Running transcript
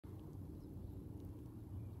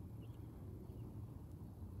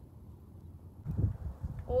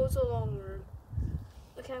Oh, it's a long worm.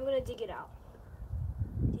 Okay, I'm gonna dig it out.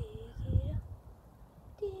 Dig it out.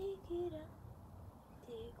 Dig it out.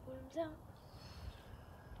 Dig worms out.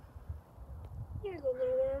 Here you go,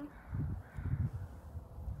 little worm.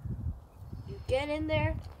 You get in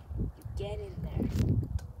there. You get in there.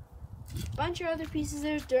 Bunch of other pieces.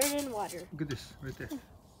 There's dirt and water. Look at this, right there.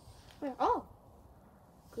 Where? Oh,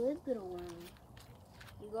 good little worm.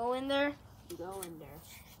 You go in there. You go in there.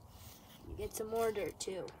 You get some more dirt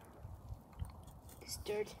too. This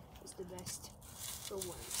dirt is the best for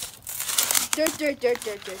worms. Dirt, dirt, dirt,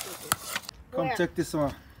 dirt, dirt, dirt, dirt. Come Where? check this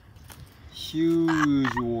one.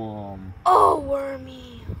 Huge worm. Oh,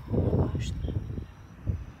 wormy. Oh my gosh.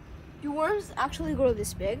 Do worms actually grow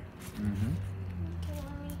this big? Mm-hmm. Okay,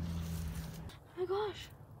 wormy. Oh my gosh.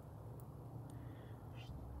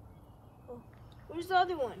 Oh, where's the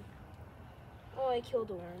other one? Oh, I killed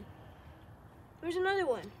a worm. Where's another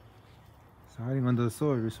one? It's hiding under the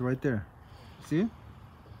soil. It's right there. See?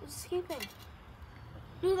 It's escaping.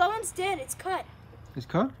 No, that one's dead. It's cut. It's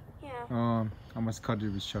cut? Yeah. I must cut it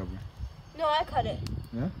with shovel. No, I cut it.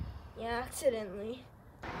 Yeah? Yeah, accidentally.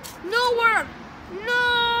 No worm!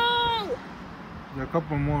 No! There are a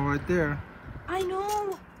couple more right there. I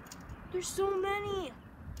know. There's so many.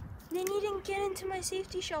 They needn't get into my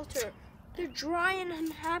safety shelter. They're dry and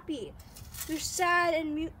unhappy. They're sad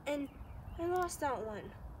and mute, and I lost that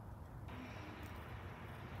one.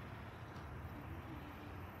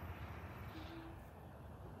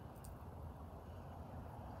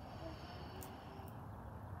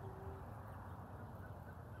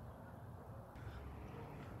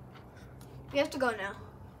 We have to go now.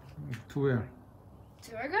 To where?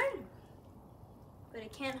 To our garden. But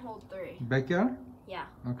it can't hold 3. Backyard? Yeah.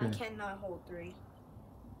 Okay. I cannot hold 3.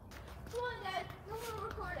 Come on, Dad. No more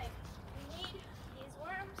recording. We need these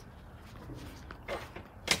worms.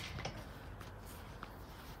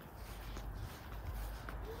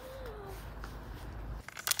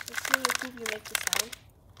 Let's see if you make the sound.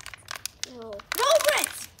 No. No,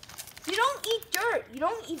 Brent! You don't eat dirt. You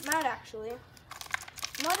don't eat mud, actually.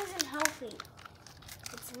 Mud isn't healthy.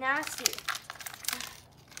 It's nasty.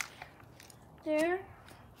 There.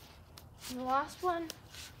 And the last one.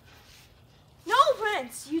 No,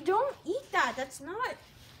 Prince! You don't eat that. That's not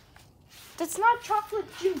chocolate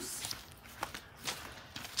juice.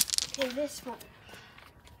 Okay, this one.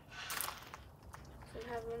 I'm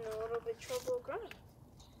having a little bit trouble growing.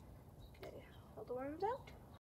 Okay, all the worms out.